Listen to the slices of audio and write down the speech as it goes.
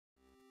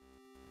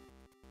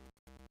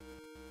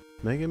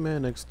Mega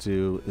Man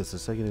X2 is the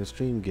second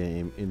Xtreme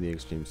game in the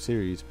Xtreme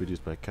series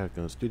produced by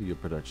Capcom Studio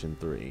Production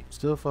 3.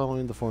 Still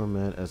following the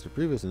format as the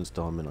previous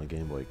installment on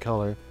Game Boy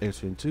Color,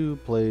 Xtreme 2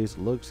 plays,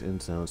 looks, and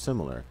sounds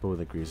similar, but with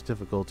increased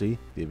difficulty,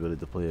 the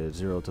ability to play as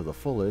Zero to the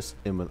fullest,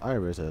 and with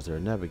Iris as their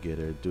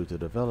navigator due to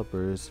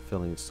developers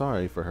feeling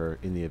sorry for her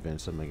in the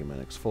events of Mega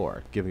Man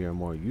X4, giving her a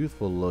more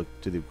youthful look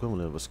to the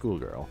equivalent of a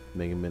schoolgirl.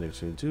 Mega Man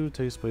Xtreme 2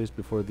 takes place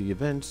before the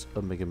events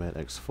of Mega Man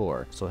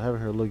X4, so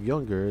having her look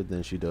younger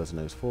than she does in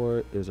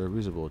X4 is a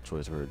reasonable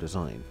choice for her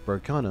design.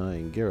 Berkana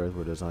and Gareth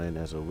were designed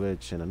as a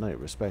witch and a knight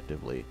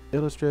respectively.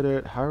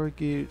 Illustrator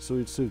Haruki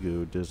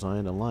Suitsugu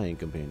designed a lion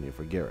companion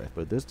for Gareth,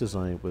 but this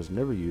design was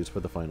never used for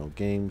the final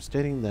game,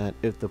 stating that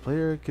if the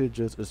player could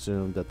just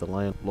assume that the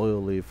lion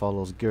loyally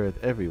follows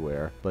Gareth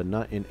everywhere, but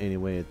not in any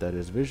way that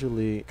is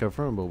visually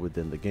confirmable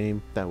within the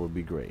game, that would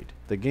be great.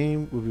 The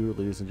game will be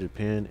released in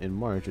Japan in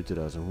March of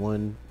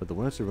 2001, with the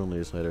Western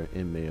release later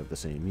in May of the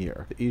same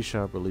year. The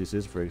eShop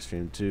releases for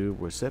Xtreme 2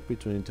 were set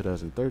between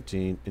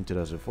 2013 and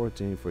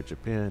 2014 for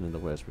Japan and the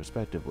West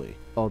respectively.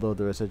 Although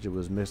the reception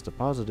was mixed to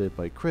positive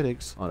by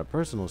critics, on a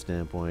personal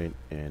standpoint,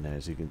 and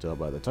as you can tell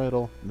by the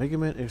title, Mega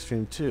Man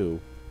Xtreme 2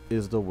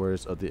 is the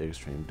worst of the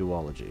Xtreme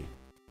duology.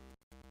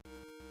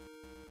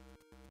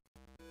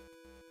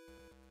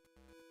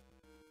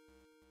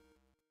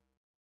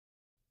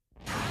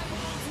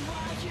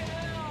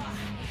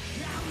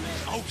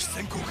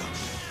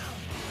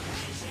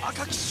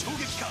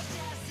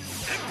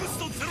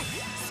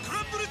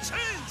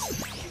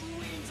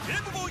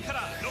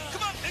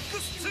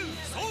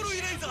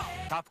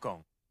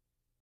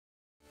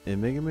 In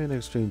Mega Man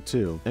Xtreme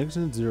 2, X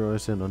and Zero are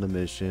sent on a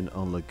mission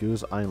on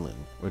Laguz Island,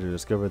 where they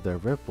discover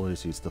that Reploids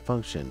cease to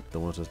function. The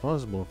ones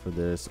responsible for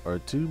this are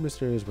two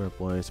mysterious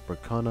Reploids,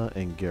 Berkana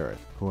and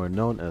Gareth, who are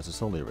known as the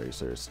Soul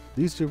Erasers.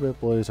 These two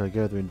Reploids are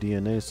gathering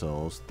DNA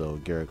souls, though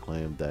Gareth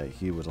claimed that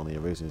he was only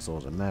erasing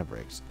souls of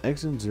Mavericks.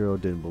 X and Zero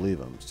didn't believe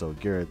him, so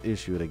Gareth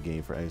issued a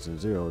game for X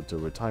and Zero to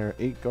retire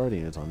 8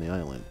 Guardians on the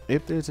island.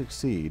 If they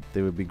succeed,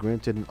 they would be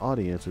granted an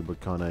audience with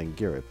Berkana and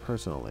Gareth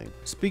personally.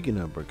 Speaking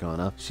of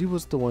Berkana, she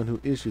was the one who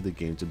issued the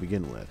game to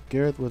begin with.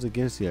 Gareth was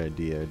against the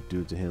idea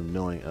due to him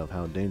knowing of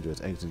how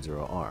dangerous X and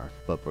Zero are,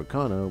 but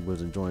Berkana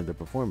was enjoying the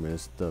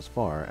performance thus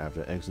far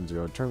after X and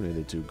Zero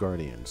terminated 2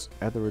 Guardians.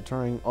 After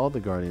retiring all the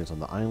Guardians on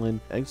the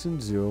island, X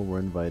and Zero were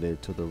invited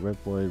to the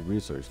Reploid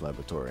Research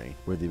Laboratory,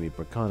 where they meet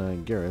Berkana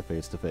and Gareth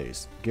face to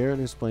face.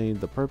 Gareth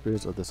explained the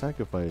purpose of the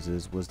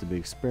sacrifices was to be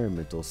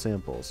experimental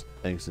samples.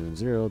 X and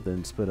Zero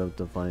then split up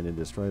to find and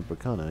destroy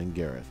Berkana and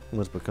Gareth.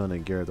 Once Berkana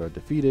and Gareth are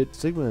defeated,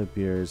 Sigma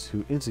appears,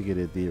 who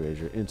instigated the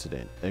erasure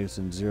incident. X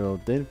and Zero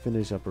then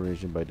finish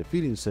operation by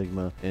defeating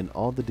Sigma, and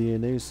all the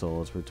DNA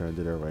souls return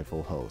to their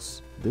rightful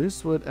hosts.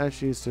 This would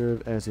actually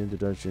serve as the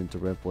introduction to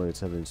Reploids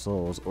having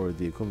souls, or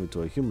the equivalent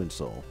to a human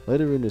soul.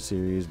 Later in the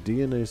series,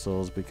 DNA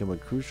souls become a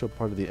crucial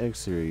part of the X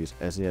series,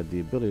 as they have the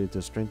ability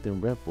to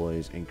strengthen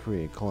Reploids and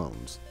create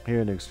clones.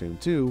 Here in Xtreme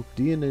 2,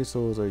 DNA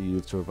souls are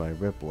used to revive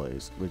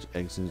Reploids, which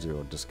X and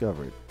Zero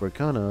discovered.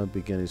 Berkana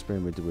began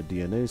experimenting with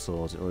DNA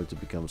souls in order to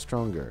become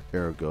stronger,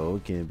 ergo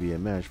can be a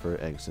match for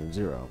X and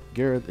Zero.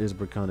 Gareth is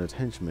Berkana's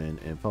henchman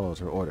and follows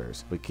her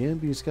orders, but can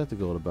be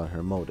skeptical about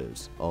her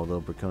motives.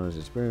 Although Berkana's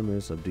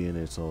experiments of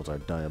DNA souls are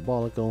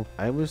diabolical,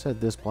 I wish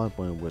that this plot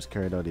point was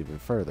carried out even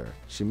further.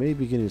 She may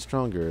be getting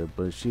stronger,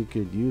 but she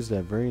could use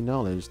that very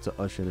knowledge to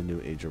usher in a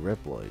new age of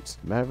Reploids.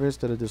 Mavericks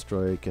that are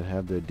destroyed can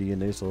have their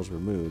DNA souls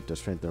removed to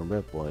strengthen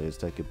Reploids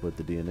that could put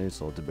the DNA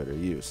soul to better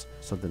use,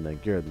 something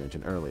that Gareth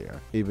mentioned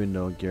earlier. Even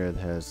though Gareth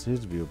has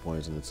his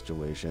viewpoints in the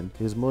situation,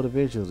 his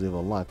motivations leave a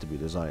lot to be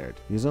desired.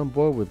 He's on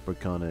board with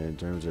Berkana in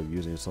terms of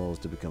using souls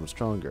to become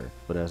stronger,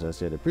 but as I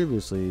stated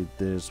previously,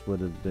 this would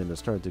have been a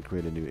start to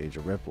create a new age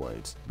of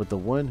Reploids. But the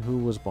one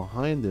who was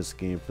behind this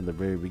game from the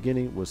very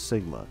beginning was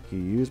Sigma. He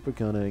used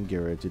Berkana and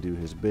Gareth to do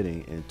his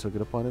bidding and took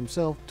it upon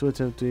himself to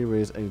attempt to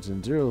erase X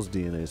and Zero's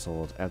DNA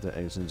souls after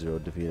X and Zero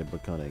defeated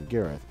Berkana and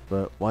Gareth.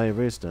 But why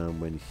erase them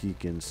when he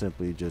can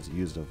simply just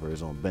use them for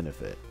his own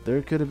benefit?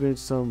 There could have been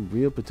some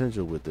real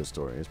potential with this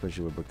story,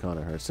 especially with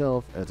Berkana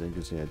herself as an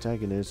interesting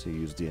antagonist who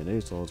used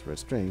DNA souls for her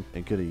strength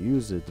and could have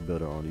used it to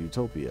build her own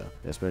utopia,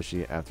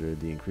 especially after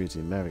the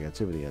increasing Maverick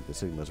activity at the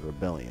Sigma's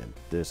rebellion.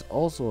 This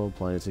also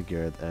applies to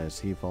Gareth as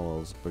he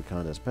follows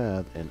Berkana's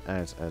path and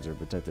acts as her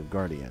protective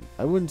guardian.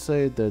 I wouldn't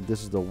say that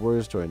this is the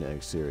worst story in the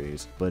X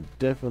series, but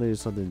definitely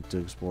something to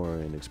explore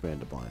and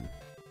expand upon.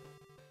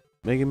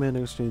 Mega Man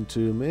Xtreme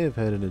 2 may have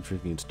had an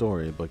intriguing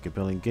story, but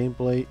compelling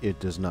gameplay it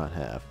does not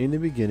have. In the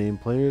beginning,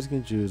 players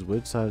can choose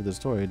which side of the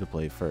story to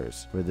play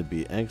first, whether it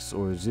be X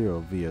or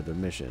Zero via their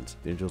missions.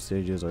 The intro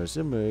stages are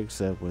similar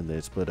except when they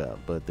split up,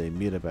 but they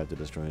meet up after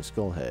destroying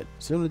Skullhead.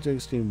 Similar to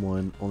Xtreme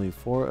 1, only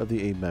 4 of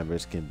the 8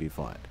 Mavericks can be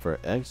fought. For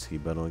X, he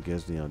battled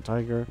against Neon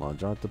Tiger,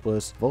 Launch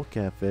Octopus, Volt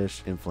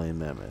Catfish, and Flame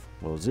Mammoth,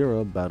 while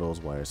Zero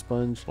battles Wire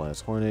Sponge,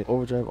 Blast Hornet,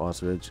 Overdrive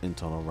Ostrich, and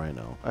Tunnel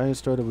Rhino. I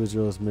started with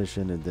Zero's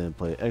mission and then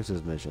played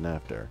X's mission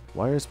after.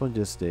 Wire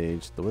Sponge's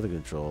stage, the weather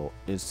control,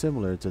 is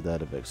similar to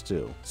that of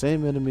X2.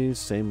 Same enemies,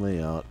 same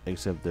layout,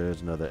 except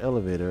there's another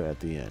elevator at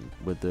the end,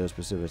 with the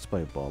specific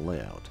spike ball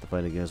layout. The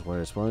fight against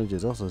Wire Sponge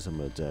is also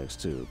similar to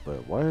X2,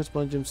 but Wire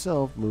Sponge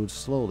himself moves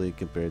slowly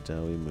compared to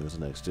how he moves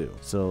in X2.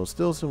 So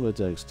still similar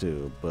to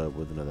X2, but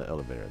with another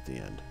elevator at the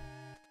end.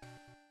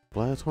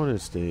 Blast Hornet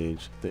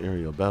stage, the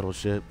aerial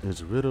battleship,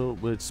 is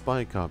riddled with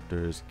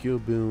spycopters,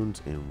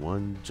 Q-boons, and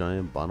one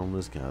giant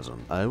bottomless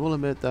chasm. I will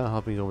admit that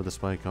hopping over the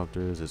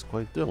spycopters is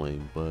quite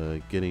thrilling,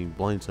 but getting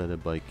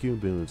blindsided by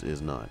Q-boons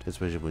is not,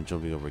 especially when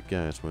jumping over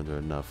gas when they're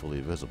not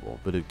fully visible.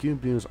 But if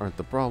Q-boons aren't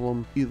the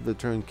problem, either the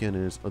turn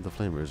cannons or the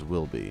flamers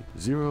will be.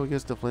 Zero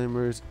against the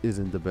flamers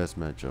isn't the best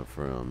matchup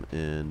for him,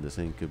 and the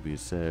same could be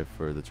said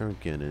for the turn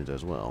cannons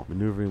as well.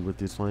 Maneuvering with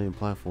these flying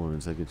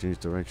platforms that can change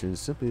directions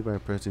simply by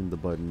pressing the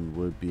button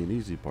would be an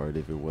easy part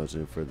if it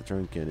wasn't for the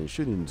turn cannon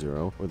shooting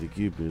Zero or the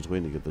Q-boons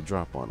waiting to get the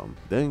drop on them.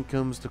 Then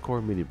comes the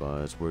core mini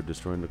boss, where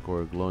destroying the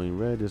core glowing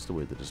red is the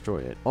way to destroy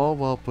it, all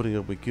while putting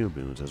up with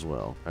Q-boons as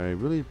well. I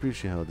really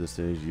appreciate how this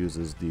stage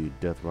uses the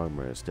Death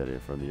Rogmer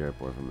aesthetic from the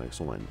airport from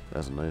X1.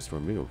 That's a nice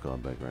Flamingo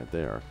callback right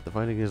there. The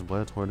fight against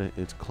Blast Hornet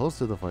is close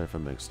to the fight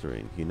from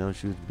X3. He now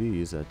shoots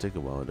bees that take a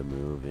while to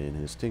move, and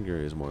his stinger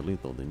is more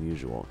lethal than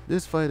usual.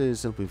 This fight is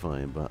simply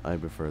fine, but I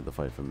prefer the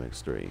fight from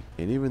X3.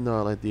 And even though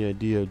I like the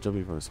idea of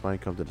jumping from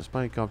spycopter to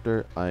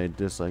spycopter, I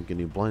dislike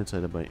getting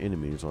blindsided by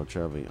enemies while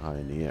traveling high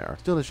in the air.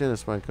 Still a shame that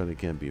spycopter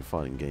can't be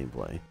fought in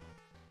gameplay.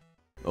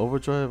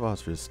 Overdrive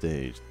Ostrich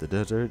stage, the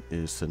desert,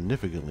 is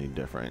significantly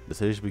different. The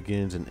stage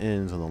begins and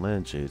ends on the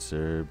land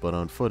chaser, but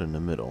on foot in the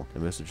middle.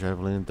 Amidst the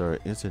traveling, there are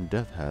instant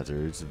death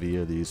hazards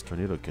via these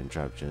tornado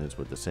contraptions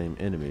with the same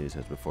enemies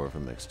as before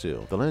from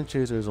X2. The land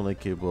chaser is only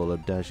capable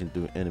of dashing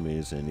through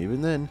enemies, and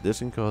even then, this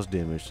can cause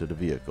damage to the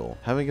vehicle.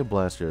 Having a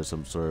blaster of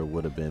some sort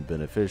would have been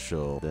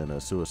beneficial than a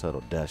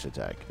suicidal dash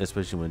attack,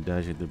 especially when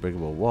dashing through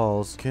breakable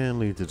walls can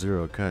lead to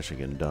Zero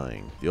crashing and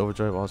dying. The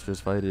Overdrive Ostrich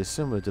fight is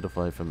similar to the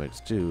fight from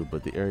X2,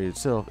 but the area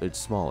itself it's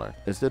smaller.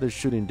 Instead of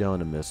shooting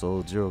down a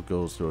missile, Zero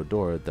goes through a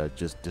door that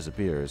just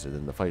disappears and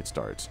then the fight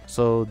starts.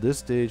 So this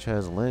stage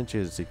has land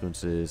chase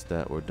sequences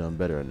that were done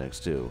better in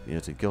X2. The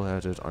instant kill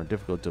hazards aren't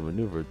difficult to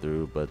maneuver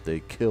through, but they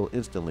kill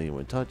instantly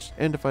when touched,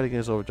 and the fight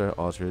against Overdrive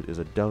Ostrich is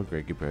a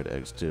downgrade compared to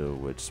X2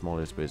 with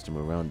smaller space to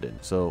move around in.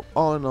 So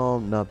all in all,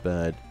 not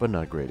bad, but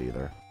not great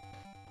either.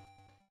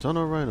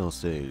 Tunnel Rhino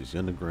stage, the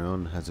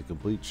underground has a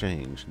complete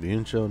change. The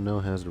intro now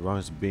has the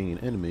rocks being an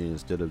enemy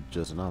instead of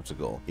just an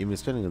obstacle. Even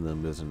standing on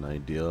them isn't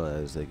ideal,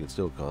 as they can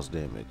still cause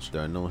damage.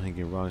 There are no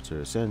hanging rocks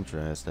or sand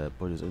traps that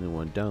pushes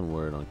anyone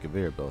downward on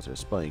conveyor belts or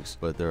spikes,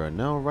 but there are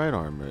now ride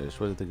armors,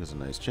 which I think is a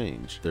nice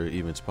change. There are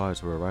even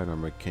spots where a ride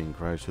armor can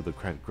crash through the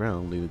cracked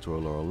ground leading to a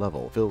lower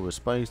level, filled with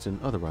spikes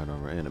and other ride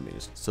armor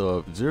enemies. So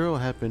if Zero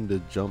happened to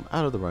jump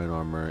out of the ride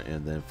armor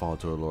and then fall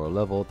to a lower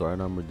level, the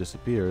ride armor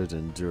disappears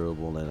and Zero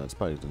will land on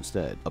spikes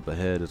instead. Up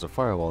ahead is a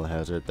firewall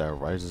hazard that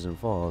rises and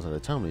falls at a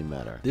timely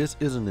manner. This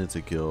isn't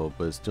insta-kill,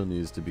 but still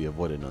needs to be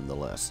avoided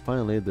nonetheless.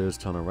 Finally, there's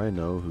Tunnel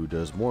Rhino, who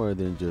does more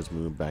than just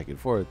move back and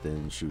forth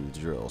and shoot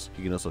drills.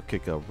 He can also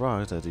kick up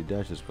rocks as he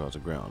dashes across the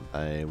ground.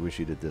 I wish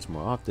he did this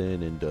more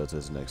often and does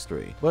this in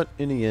X3. But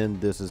in the end,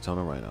 this is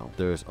Tunnel Rhino.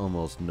 There's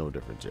almost no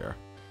difference here.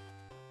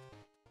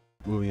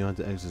 Moving on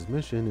to X's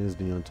mission is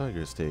the Neon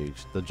Tiger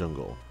stage, the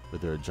jungle, where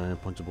there are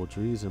giant punchable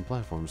trees and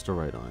platforms to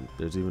ride on.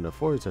 There's even a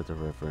Forest Sector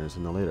reference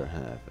in the later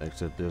half,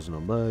 except there's no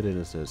mud and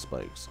instead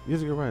spikes.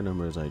 Using a ride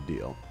armor is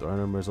ideal. The ride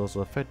armor is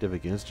also effective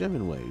against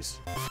Gemmin waves.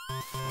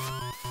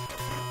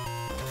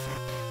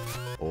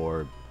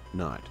 Or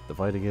not. The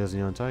fight against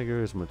Neon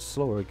Tiger is much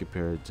slower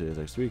compared to his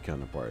X3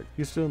 counterpart.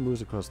 He still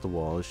moves across the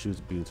wall,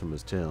 shoots beams from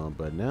his tail,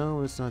 but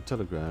now it's not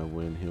telegraphed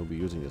when he'll be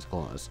using his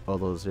claws.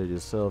 Although the stage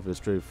itself is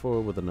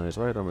straightforward with a nice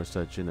ride armor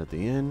section at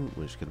the end,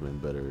 which could have been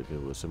better if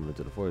it was similar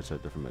to the Forest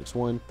Sector from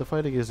X1, the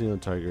fight against Neon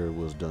Tiger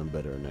was done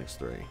better in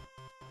X3.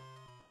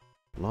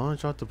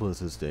 Launch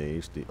Octopus's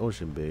stage, the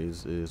Ocean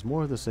Base, is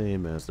more the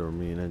same as the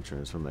main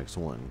entrance from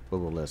X1, but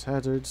with less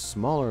hazards,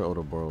 smaller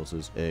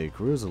Ouroboroses, a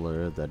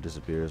cruiser that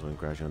disappears when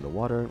crashing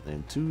underwater,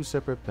 and two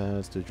separate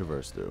paths to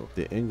traverse through.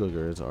 The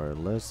Engligers are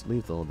less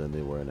lethal than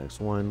they were in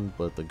X1,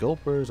 but the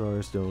Gulpers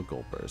are still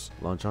Gulpers.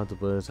 Launch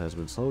Octopus has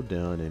been slowed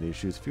down and he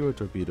shoots fewer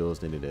torpedoes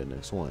than he did in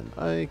X1.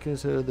 I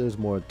consider this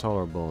more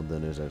tolerable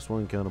than his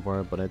X1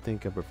 counterpart, but I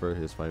think I prefer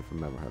his fight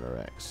from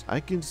Hammerheader X. I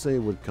can say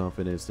with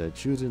confidence that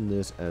choosing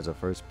this as a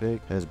first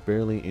pick has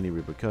barely any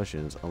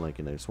repercussions, unlike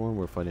in X1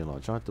 where fighting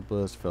Launch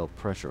Octopus felt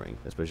pressuring,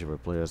 especially for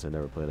players that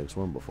never played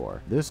X1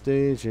 before. This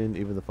stage and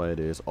even the fight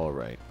is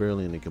alright,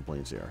 barely any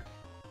complaints here.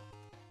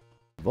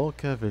 Volt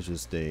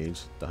Catfish's stage,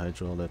 the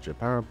hydroelectric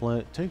power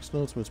plant, takes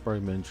notes from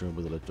Spark Mention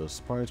with electro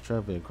sparks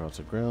traveling across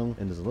the ground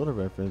and is a little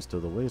reference to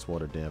the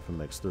wastewater dam from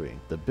X3.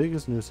 The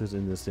biggest nuisance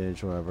in this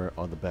stage, however,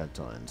 are the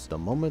batons. The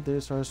moment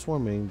they start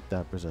swarming,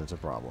 that presents a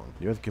problem.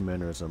 The Earth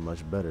Commanders are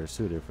much better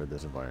suited for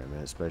this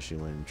environment, especially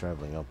when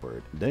traveling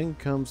upward. Then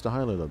comes the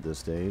highlight of this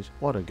stage,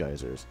 water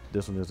geysers.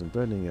 This one isn't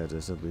threatening as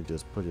it simply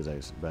just pushes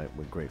X back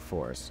with great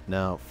force.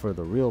 Now for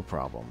the real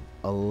problem,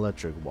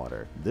 electric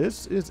water.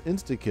 This is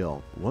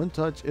insta-kill. One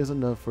touch is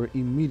enough enough for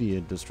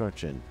immediate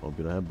destruction. Hope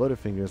you don't have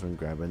butterfingers when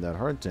grabbing that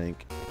hard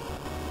tank,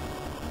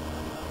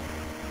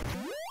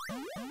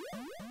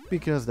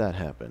 because that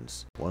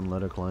happens. One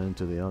letter climb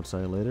to the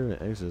outside later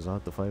and exits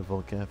out the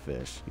 5-volt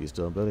catfish. He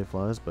still belly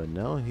flies, but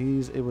now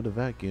he's able to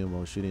vacuum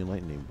while shooting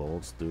lightning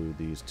bolts through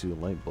these 2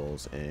 light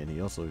bolts, and he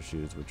also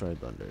shoots with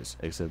tri-thunders,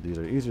 except these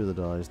are easier to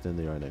dodge than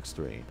they are in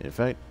X3. In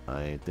fact,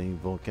 I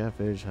think Volt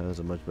Catfish has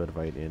a much better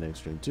fight in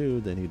Xtreme 2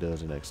 than he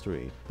does in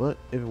X3, but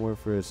if it weren't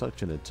for his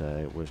suction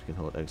attack, which can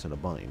hold X in a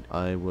bind,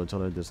 I would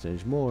tolerate this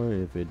stage more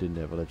if it didn't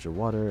have electric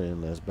water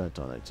and less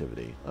baton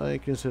activity. I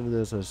consider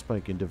this a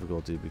spike in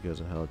difficulty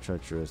because of how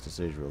treacherous the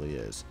stage really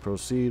is.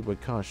 Proceed with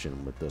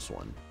caution with this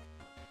one.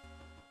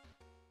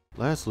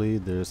 Lastly,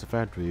 there's the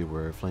factory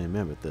where Flame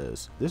Mammoth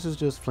is. This is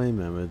just Flame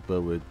Mammoth, but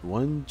with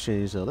one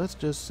change that let's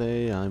just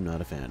say I'm not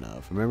a fan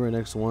of. Remember in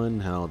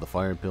X1 how the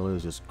fire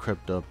pillars just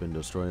crept up and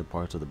destroyed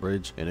parts of the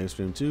bridge? In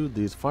Xtreme 2,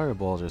 these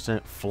fireballs are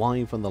sent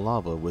flying from the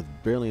lava with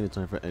barely any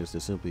time for X to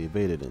simply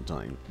evade it in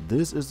time.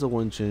 This is the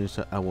one change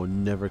that I will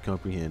never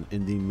comprehend,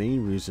 and the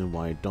main reason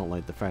why I don't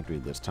like the factory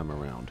this time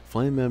around.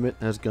 Flame Mammoth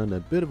has gotten a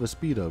bit of a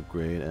speed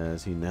upgrade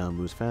as he now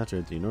moves faster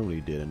than he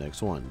normally did in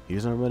X1.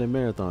 He's not running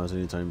marathons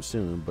anytime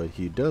soon, but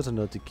he does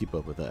enough to keep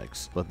up with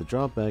X, but the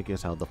drawback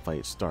is how the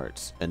fight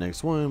starts. In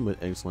X1, when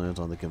X lands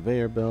on the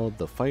conveyor belt,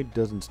 the fight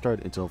doesn't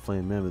start until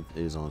Flame Mammoth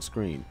is on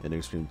screen. In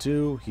Xtreme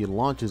 2, he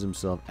launches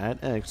himself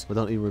at X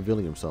without even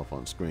revealing himself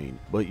on screen,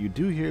 but you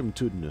do hear him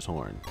tooting his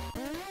horn.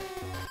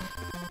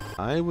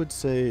 I would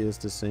say it's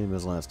the same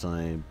as last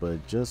time,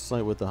 but just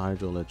like with the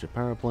hydroelectric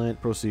power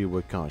plant, proceed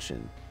with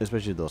caution,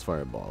 especially those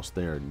fireballs.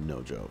 They are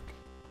no joke.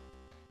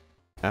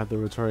 After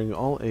retiring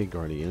all 8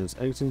 Guardians,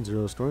 X and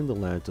Zero stormed the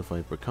lab to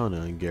fight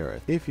Bracana and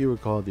Gareth. If you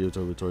recall the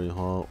Observatory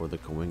Hall or the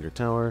Cowinger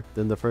Tower,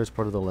 then the first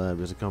part of the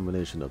lab is a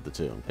combination of the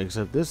two,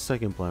 except this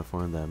second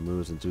platform that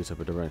moves in 2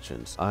 separate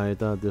directions. I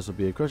thought this would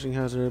be a crushing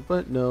hazard,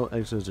 but no,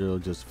 X and Zero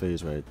just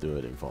phase right through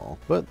it and fall.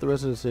 But the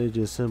rest of the stage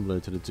is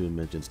similar to the 2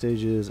 mentioned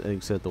stages,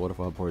 except the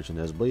waterfall portion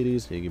has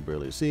bladies you can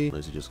barely see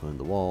unless you just climb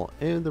the wall,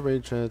 and the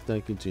raid tracks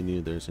that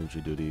continue their sentry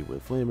duty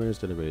with flamers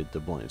that are ready to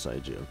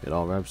blindside you. It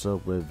all wraps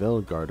up with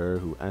Veilguarder,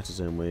 who acts the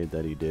same way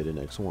that he did in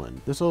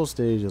X1. This whole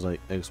stage is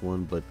like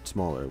X1 but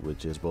smaller,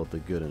 which is both a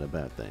good and a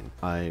bad thing.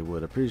 I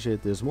would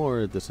appreciate this more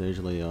if the stage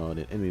layout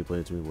and enemy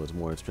placement was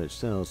more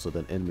stretched out so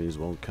that enemies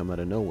won't come out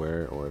of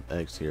nowhere, or if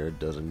X here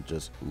doesn't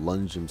just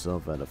lunge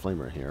himself at a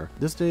flamer here.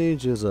 This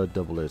stage is a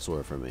double-edged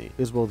sword for me.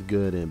 It's both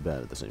good and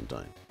bad at the same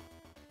time.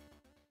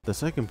 The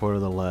second part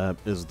of the lab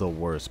is the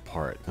worst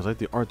part. It's like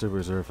the Arctic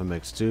Reserve from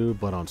X2,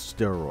 but on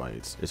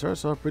steroids. It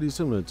starts off pretty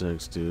similar to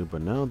X2,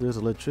 but now there's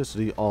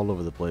electricity all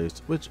over the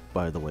place, which,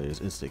 by the way, is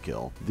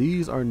insta-kill.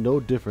 These are no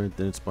different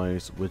than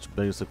spikes, which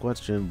begs the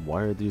question,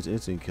 why are these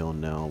instant-kill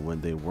now when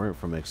they weren't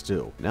from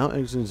X2? Now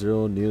X and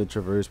Zero need to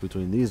traverse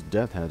between these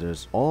death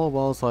hazards, all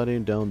while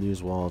sliding down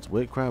these walls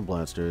with crab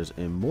blasters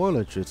and more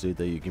electricity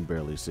that you can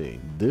barely see.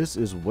 This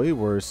is way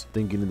worse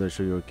than getting the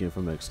Shoryuken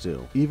from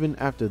X2. Even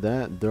after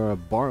that, there are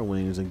bar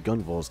wings and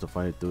gunvolts to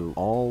fight through,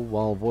 all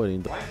while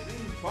avoiding the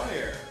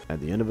fire. At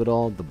the end of it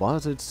all, the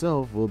boss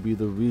itself will be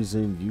the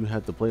reason you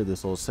have to play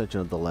this whole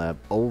section of the lab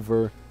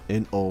over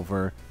and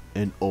over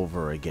and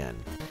over again.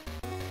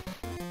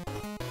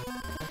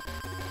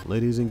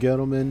 Ladies and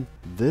gentlemen,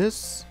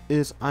 this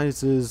is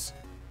Ice's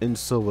and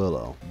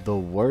Sowillo, the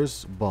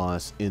worst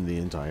boss in the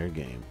entire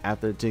game.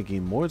 After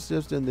taking more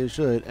steps than they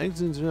should, X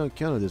and Zero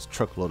counter this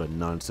truckload of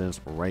nonsense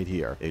right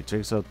here. It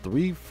takes up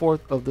 3/4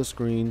 of the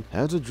screen,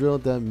 has a drill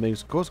that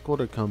makes close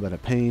quarter combat a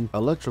pain,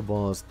 electro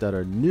balls that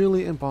are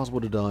nearly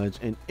impossible to dodge,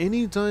 and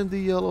anytime the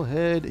yellow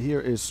head here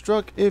is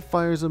struck, it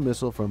fires a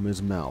missile from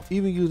his mouth.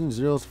 Even using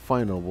Zero's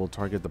final will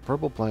target the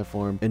purple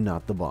platform and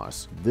not the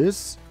boss.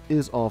 This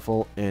is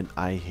awful, and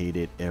I hate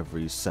it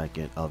every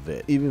second of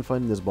it. Even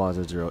fighting this boss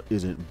at Zero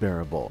isn't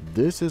bearable.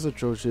 This is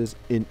atrocious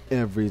in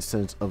every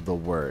sense of the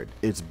word.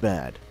 It's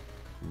bad.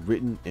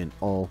 Written in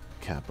all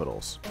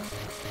capitals.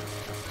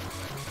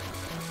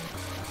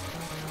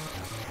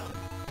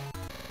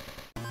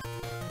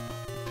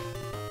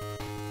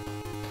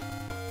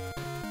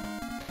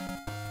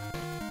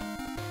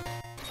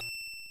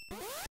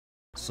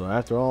 So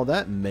after all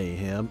that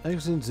mayhem,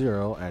 X and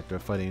Zero, after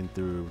fighting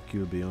through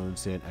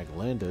Cubiones and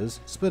Agalandas,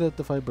 split up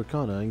to fight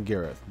Bracana and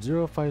Gareth.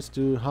 Zero fights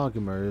through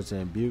Hagemers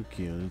and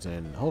Bucunes,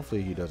 and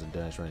hopefully he doesn't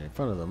dash right in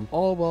front of them,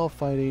 all while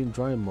fighting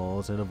dry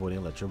moles and avoiding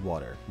electric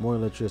water. More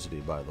electricity,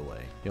 by the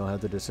way. He'll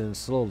have to descend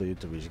slowly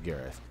to reach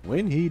Gareth.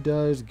 When he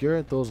does,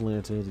 Gareth throws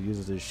lances and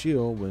uses his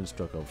shield when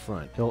struck up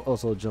front. He'll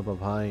also jump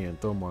up high and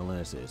throw more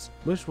lances,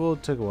 which will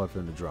take a while for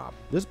him to drop.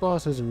 This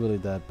boss isn't really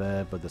that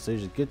bad, but the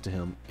stage to get to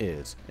him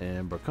is,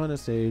 and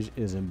Bracana's stage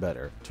isn't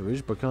better. To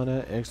reach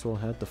Bracana, X will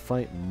have to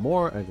fight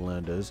more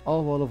Agalandas,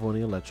 all while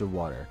avoiding electric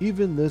water.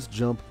 Even this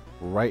jump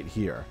right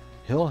here,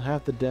 he'll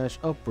have to dash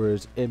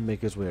upwards and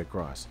make his way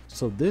across.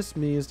 So this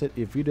means that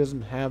if he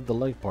doesn't have the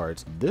leg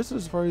parts, this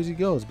is as far as he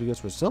goes, because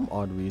for some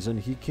odd reason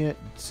he can't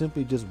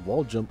simply just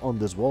wall jump on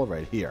this wall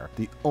right here.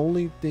 The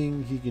only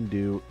thing he can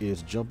do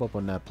is jump up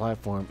on that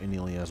platform, and he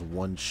only has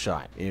one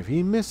shot. If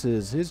he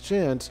misses his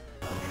chance,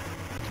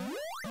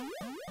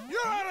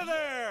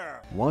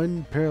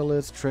 One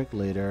perilous trick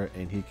later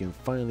and he can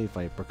finally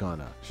fight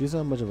Perkana. She's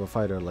not much of a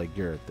fighter like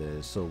Gareth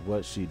is, so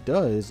what she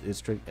does is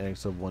trick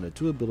X of one of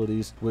two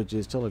abilities, which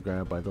is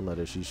telegraphed by the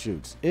letter she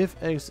shoots.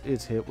 If X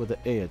is hit with an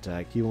A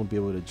attack, he won't be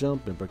able to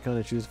jump, and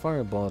Perkana shoots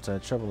fireballs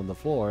that travel on the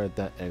floor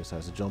that X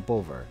has to jump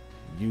over.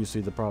 You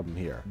see the problem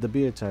here. The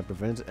B attack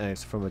prevents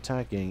X from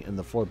attacking and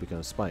the floor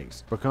becomes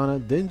spikes.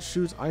 Perkana then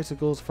shoots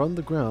icicles from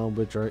the ground,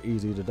 which are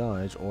easy to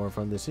dodge, or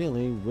from the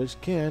ceiling, which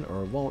can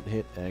or won't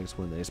hit X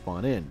when they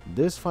spawn in.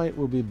 This fight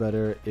will be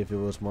better if it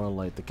was more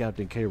like the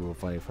Captain K. Rool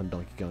fight from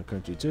Donkey Kong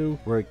Country 2,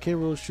 where K.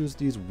 Rool shoots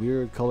these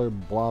weird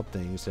colored blob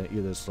things that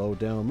either slow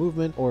down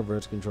movement or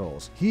reverse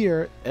controls.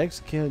 Here,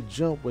 X can't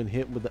jump when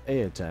hit with the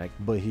A attack,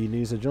 but he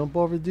needs to jump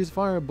over these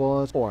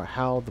fireballs, or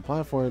how the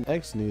platform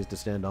X needs to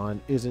stand on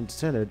isn't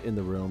centered in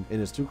the room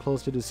and is too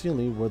close to the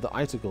ceiling where the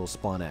icicles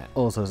spawn at.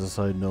 Also, as a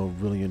side note,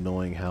 really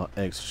annoying how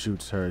X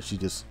shoots her. She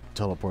just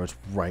teleports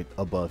right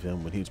above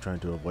him when he's trying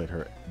to avoid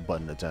her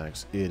button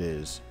attacks. It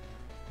is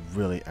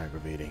really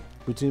aggravating.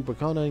 Between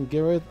Perkana and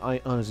Gareth,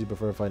 I honestly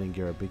prefer fighting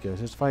Gareth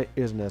because his fight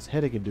isn't as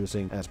headache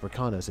inducing as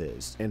Perkana's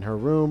is, and her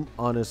room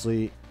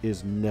honestly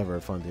is never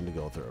a fun thing to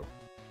go through.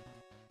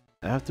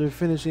 After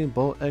finishing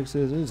both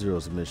X's and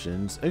Zero's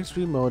missions,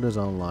 Xtreme mode is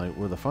online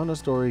where the final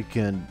story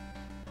can...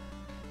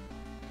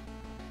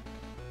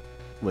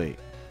 Wait.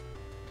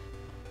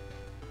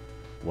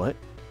 What?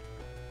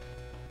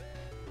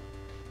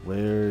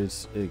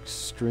 Where's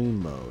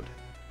Xtreme mode?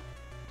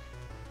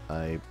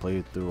 I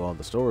played through all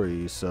the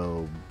stories,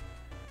 so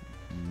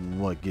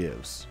what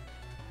gives?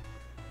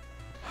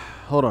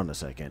 Hold on a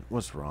second.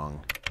 What's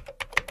wrong?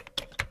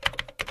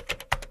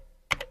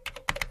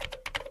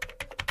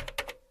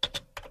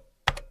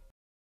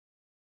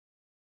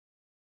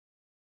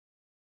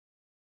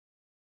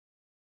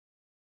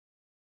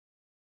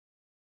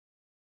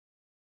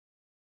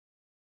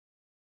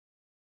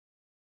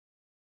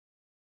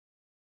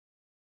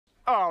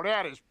 Oh,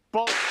 that is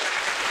bull.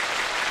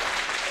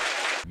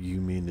 You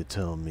mean to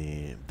tell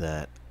me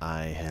that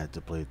I had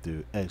to play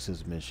through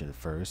X's mission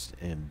first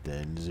and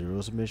then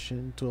Zero's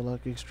mission to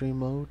unlock Xtreme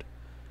mode?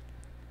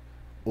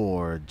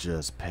 Or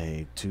just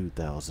pay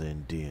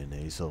 2,000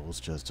 DNA souls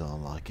just to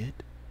unlock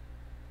it?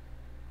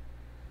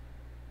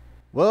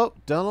 Well,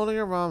 downloading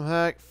a ROM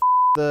hack,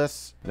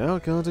 this. Now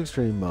comes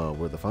Xtreme mode,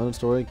 where the final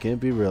story can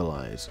be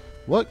realized.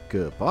 What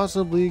could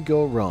possibly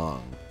go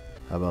wrong?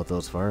 How about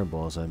those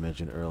fireballs I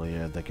mentioned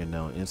earlier that can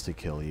now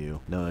insta-kill you?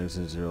 Now X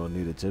and Zero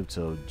need to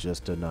tiptoe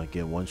just to not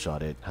get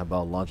one-shotted. How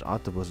about Launch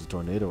Octopus's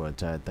tornado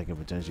attack that can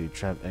potentially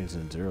trap X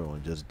and Zero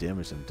and just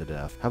damage them to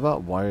death? How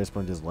about Wire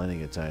Sponge's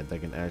lightning attack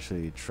that can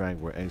actually track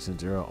where X and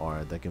Zero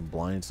are that can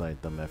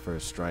blindside them at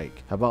first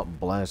strike? How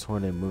about Blast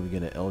Hornet moving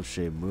in an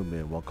L-shaped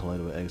movement while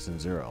colliding with X and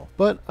Zero?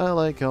 But I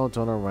like how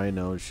Tonal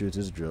Rhino shoots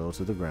his drill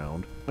to the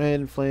ground,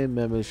 and Flame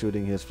Mammoth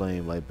shooting his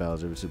flame like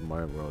Bowser in Super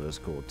Mario World is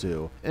cool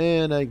too.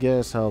 And I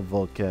guess how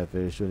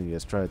Catfish shooting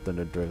his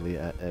Tri-Thunder directly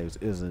at X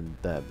isn't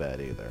that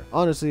bad either.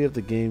 Honestly, if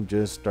the game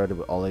just started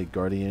with all 8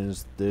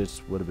 Guardians,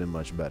 this would have been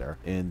much better.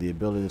 And the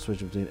ability to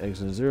switch between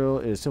X and Zero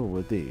is simple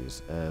with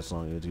these, as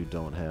long as you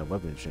don't have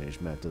weapon change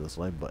mapped to the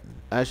select button.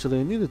 Actually,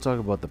 I need to talk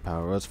about the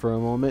power-ups for a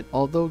moment.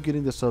 Although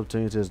getting the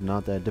sub-tanks is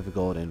not that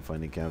difficult and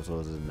finding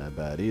capsules isn't that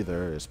bad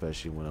either,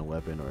 especially when a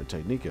weapon or a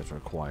technique is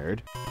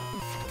required.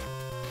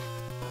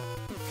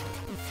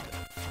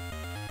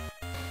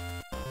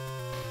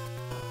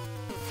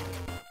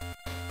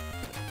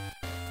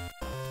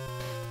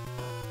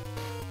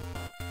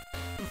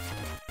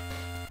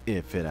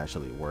 If it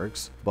actually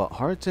works, but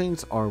hard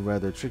tanks are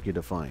rather tricky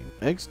to find.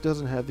 X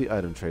doesn't have the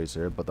item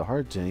tracer, but the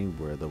hard tank,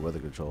 where the weather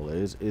control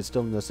is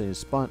still in the same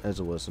spot as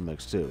it was from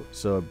X2,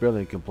 so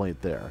barely a complaint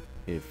there,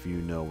 if you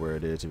know where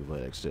it is if you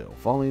play X2.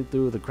 Falling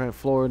through the cracked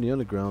floor in the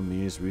underground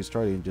means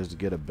restarting just to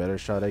get a better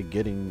shot at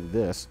getting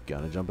this.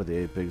 Gotta jump at the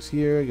apex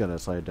here, gotta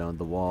slide down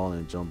the wall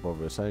and jump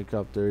over a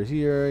cyclopter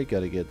here,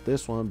 gotta get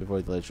this one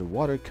before the electric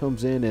water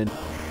comes in and...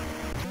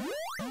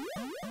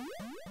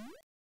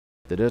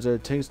 The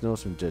desert takes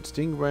notes from Jet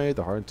Stingray,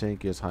 the hard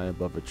tank is high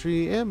above a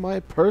tree, and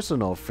my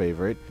personal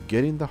favorite,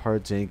 getting the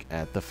hard tank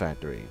at the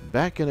factory.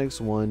 Back in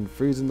X1,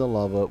 freezing the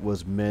lava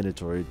was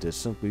mandatory to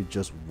simply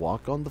just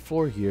walk on the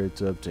floor here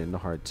to obtain the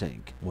hard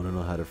tank. Wanna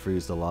know how to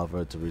freeze the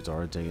lava to reach the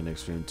hard tank in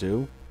Xtreme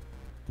 2?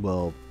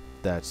 Well,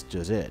 that's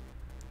just it.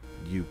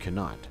 You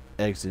cannot.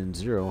 X and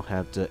Zero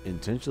have to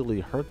intentionally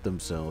hurt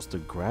themselves to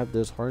grab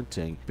this hard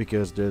tank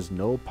because there's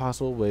no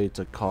possible way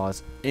to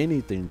cause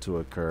anything to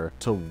occur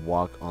to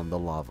walk on the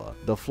lava.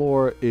 The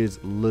floor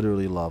is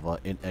literally lava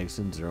and X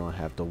and Zero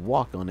have to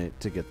walk on it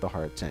to get the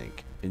hard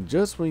tank. And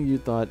just when you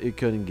thought it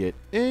couldn't get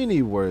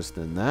any worse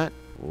than that,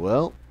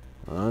 well,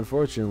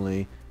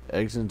 unfortunately,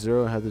 X and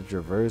Zero had to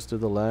traverse to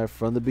the lab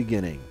from the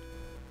beginning.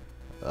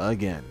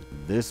 Again,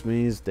 this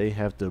means they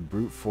have to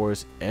brute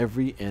force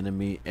every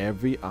enemy,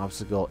 every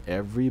obstacle,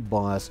 every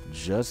boss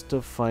just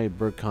to fight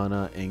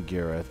Perkana and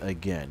Gareth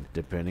again,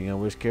 depending on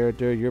which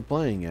character you're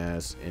playing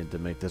as. And to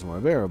make this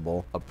more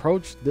bearable,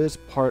 approach this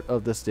part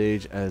of the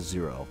stage as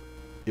Zero.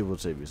 It will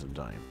save you some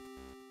time.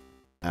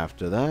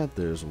 After that,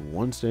 there's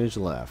one stage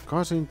left.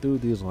 Crossing through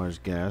these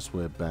large gaps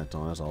with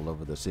batons all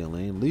over the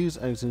ceiling leads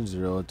X and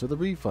Zero to the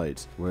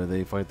Refights, where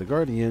they fight the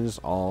Guardians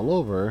all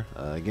over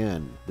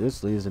again.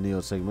 This leads to Neo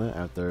Sigma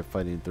after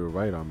fighting through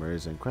right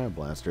armors and crab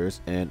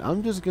blasters, and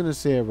I'm just gonna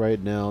say it right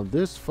now,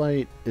 this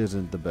fight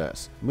isn't the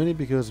best, mainly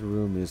because the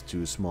room is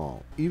too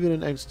small. Even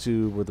in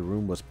X2, where the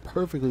room was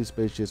perfectly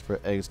spacious for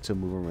X to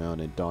move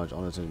around and dodge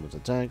all of Sigma's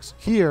attacks,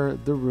 here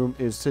the room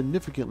is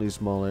significantly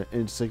smaller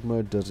and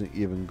Sigma doesn't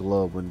even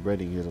glow when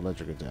readying his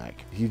electric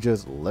attack. He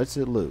just lets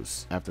it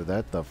loose. After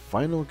that, the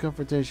final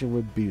confrontation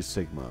with Beast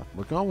Sigma.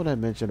 Recall what I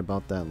mentioned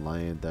about that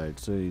lion that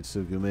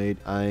Tsuyu made?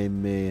 I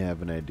may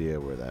have an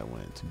idea where that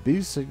went.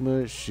 Beast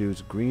Sigma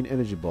shoots green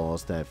energy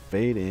balls that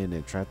fade in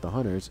and trap the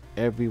hunters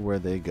everywhere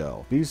they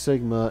go. Beast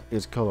Sigma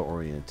is color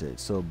oriented,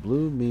 so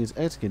blue means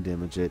X can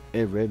damage it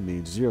and red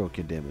means Zero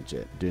can damage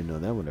it. Didn't know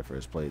that when I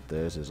first played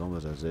this. It's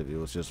almost as if it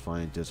was just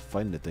fine just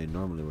fighting the thing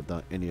normally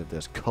without any of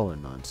this color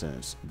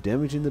nonsense.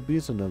 Damaging the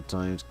beast enough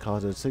times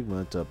causes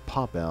Sigma to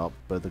pop out,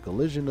 but the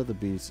collision of the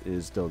beast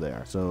is still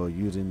there, so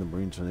using the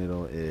Marine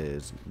Tornado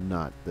is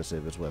not the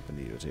safest weapon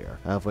to use here.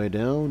 Halfway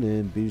down,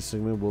 and Beast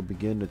Sigma will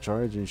begin to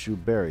charge and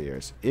shoot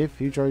barriers. If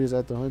he charges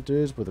at the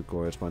hunters with a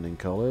corresponding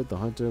color, the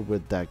hunter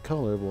with that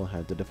color will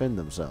have to defend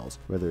themselves,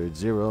 whether it's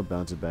Zero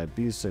bouncing back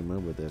Beast Sigma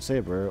with their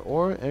saber,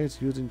 or X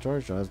using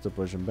charge shots to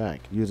push him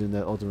back. Using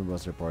that ultimate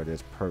buster part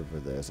is perfect for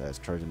this, as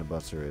charging the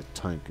buster is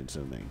time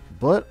consuming.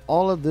 But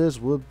all of this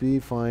would be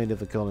fine if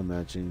the color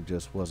matching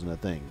just wasn't a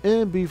thing.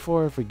 And before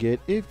I forget,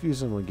 if you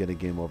someone get a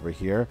game over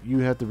here, you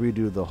have to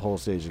redo the whole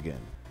stage again.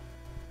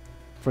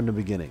 From the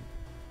beginning.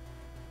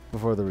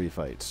 Before the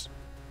refights.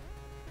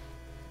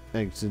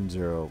 X and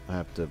Zero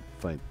have to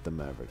fight the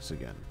Mavericks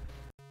again.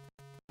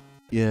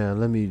 Yeah,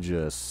 let me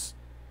just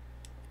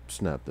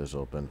snap this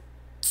open.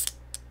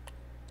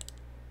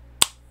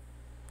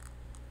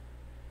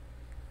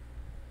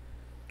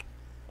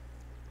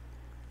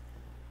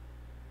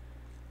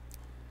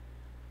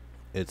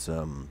 It's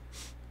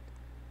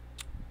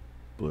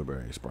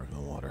blueberry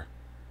sparkling water.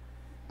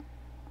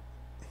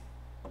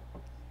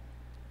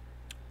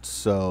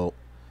 So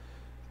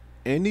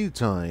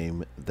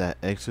anytime that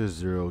X or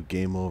Zero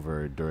game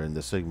over during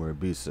the Sigma or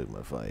Beast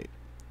Sigma fight,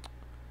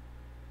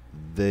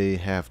 they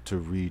have to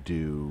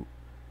redo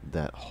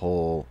that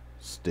whole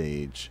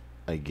stage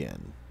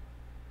again.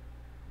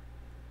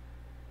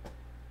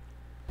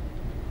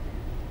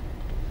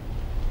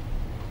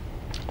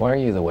 Why are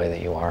you the way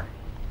that you are?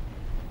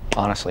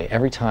 Honestly,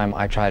 every time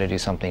I try to do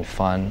something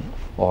fun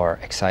or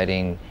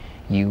exciting,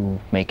 you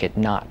make it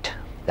not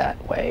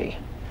that way.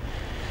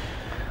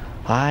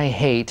 I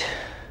hate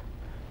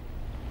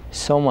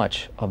so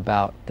much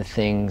about the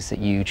things that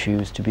you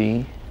choose to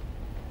be.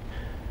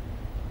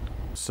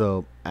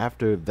 So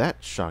after that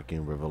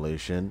shocking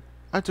revelation,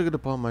 I took it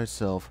upon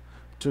myself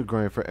to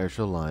grind for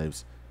extra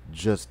lives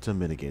just to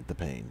mitigate the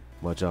pain.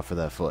 Watch out for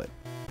that foot.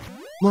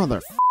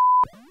 Mother.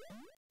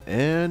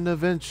 And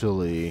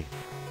eventually...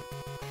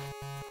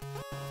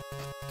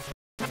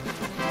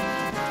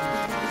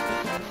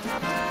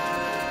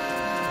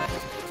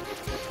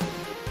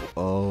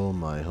 oh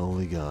my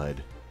holy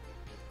God.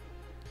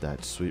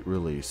 That sweet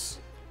release.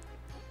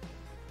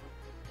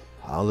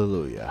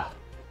 Hallelujah.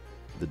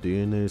 The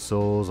DNA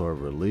souls are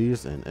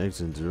released and X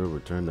and Zero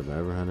return to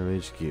Maverick Hunter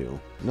HQ.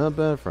 Not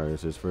bad for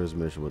his first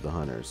mission with the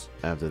Hunters.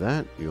 After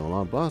that, you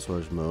unlock boss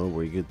rush mode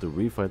where you get to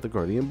refight the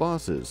Guardian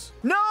bosses.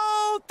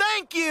 No,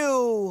 thank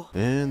you!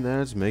 And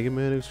that's Mega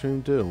Man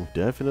Xtreme 2.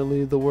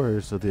 Definitely the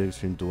worst of the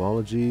Xtreme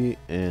duology,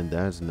 and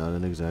that's not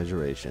an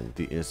exaggeration.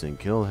 The instant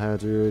kill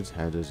hazards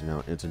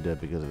now instant death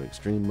because of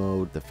Xtreme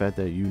mode, the fact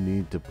that you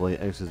need to play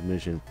X's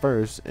mission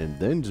first and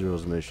then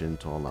Zero's mission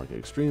to unlock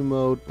Xtreme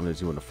mode,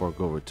 unless you want to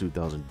fork over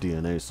 2,000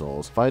 DNA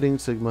souls. Fighting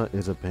Sigma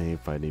is a pain,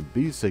 fighting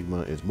Beast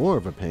Sigma is more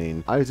of a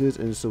pain. Isis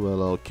and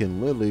Suelo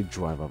can literally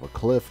drive off a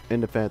cliff,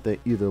 and the fact that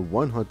either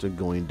one hunter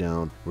going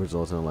down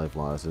results in a life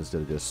loss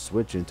instead of just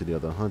switching to the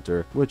other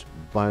hunter, which,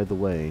 by the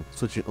way,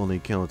 switching only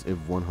counts if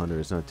one hunter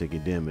is not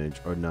taking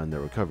damage or not in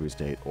their recovery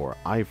state, or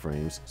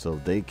iframes, so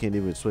they can't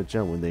even switch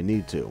out when they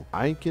need to.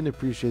 I can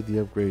appreciate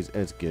the upgrades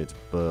X gets,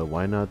 but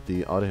why not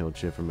the auto heal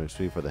chip from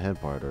X3 for the head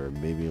part, or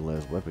maybe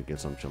less weapon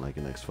consumption like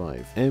in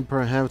X5? And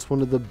perhaps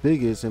one of the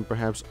biggest and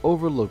perhaps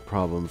overlooked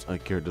problems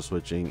of character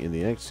switching in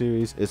the X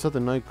series is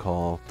something I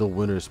call the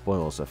winner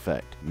spoils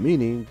effect,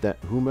 meaning that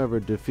whomever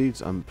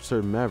defeats a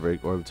certain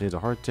Maverick or obtains a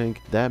heart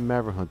tank, that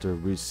Maverick hunter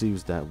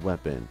receives that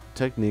weapon,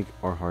 technique,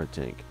 or heart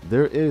tank.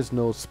 There is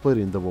no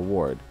splitting the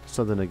reward,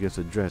 something that gets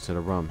addressed in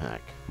a ROM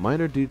hack.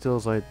 Minor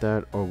details like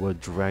that are what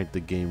drag the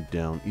game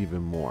down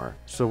even more.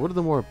 So what are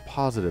the more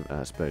positive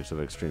aspects of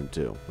Xtreme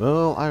 2?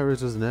 Well,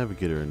 Iris is the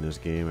navigator in this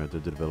game after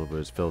the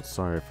developers felt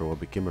sorry for what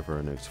became of her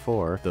in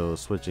X4. Though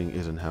switching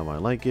isn't how I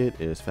like it,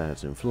 it's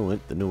fast and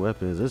fluent. The new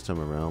weapons this time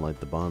around, like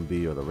the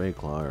Bombi or the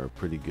Rayclaw, are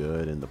pretty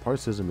good, and the part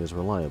system is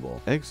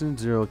reliable. X and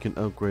Zero can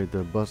upgrade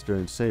their Buster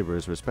and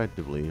Sabers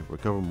respectively,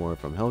 recover more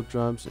from health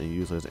drops, and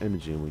use less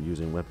energy game when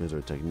using weapons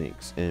or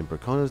techniques, and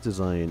Perkona's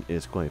design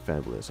is quite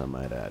fabulous, I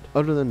might add.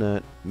 Other than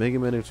that, Mega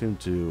Man Xtreme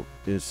 2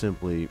 is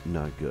simply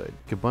not good.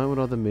 Combined with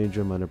all the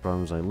major minor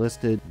problems I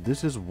listed,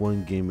 this is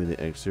one game in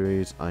the X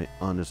series I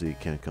honestly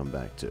can't come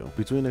back to.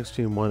 Between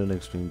Xtreme 1 and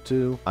Xtreme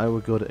 2, I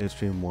would go to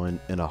Xtreme 1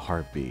 in a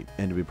heartbeat,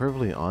 and to be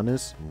perfectly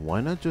honest,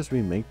 why not just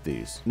remake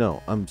these?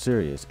 No, I'm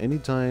serious.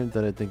 Anytime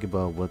that I think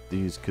about what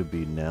these could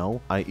be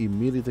now, I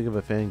immediately think of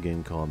a fan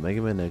game called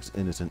Mega Man X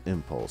Innocent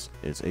Impulse.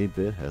 It's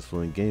 8-bit, has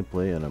fluent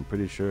gameplay, and I'm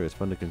pretty sure it's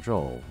fun to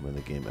control, when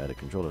the game added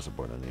controller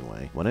support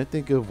anyway. When I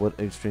think of what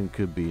Xtreme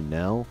could be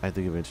now, I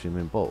think of Xtreme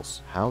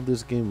Impulse. How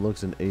this game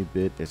looks in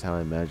 8-bit is how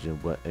I imagine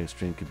what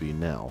Xtreme could be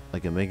now,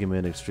 like a Mega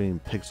Man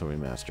Xtreme Pixel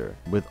Remaster,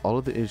 with all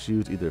of the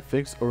issues either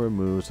fixed or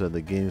removed so that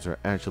the games are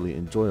actually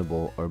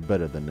enjoyable or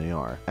better than they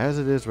are. As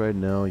it is right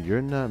now,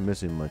 you're not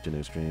missing much in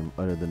Xtreme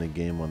other than a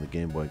game on the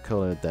Game Boy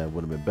Color that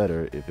would have been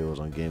better if it was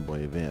on Game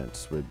Boy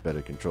Advance with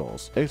better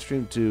controls.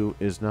 Xtreme 2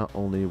 is not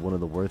only one of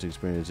the worst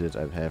experiences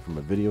I've had from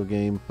a video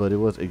game, but it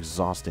was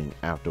exhausting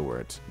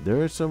afterwards.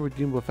 There are some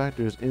redeemable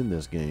factors in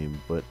this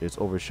game, but it's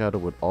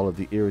overshadowed with all of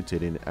the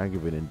irritating and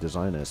aggravating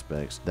design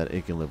aspects that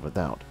it can live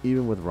without.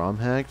 Even with ROM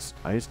hacks,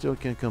 I still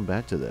can't come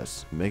back to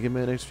this. Mega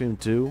Man Xtreme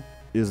 2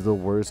 is the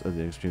worst of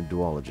the Xtreme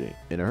duology.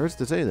 And it hurts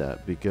to say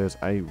that because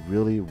I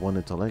really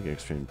wanted to like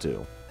Xtreme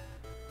 2.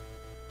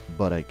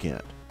 But I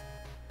can't.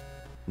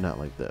 Not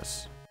like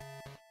this.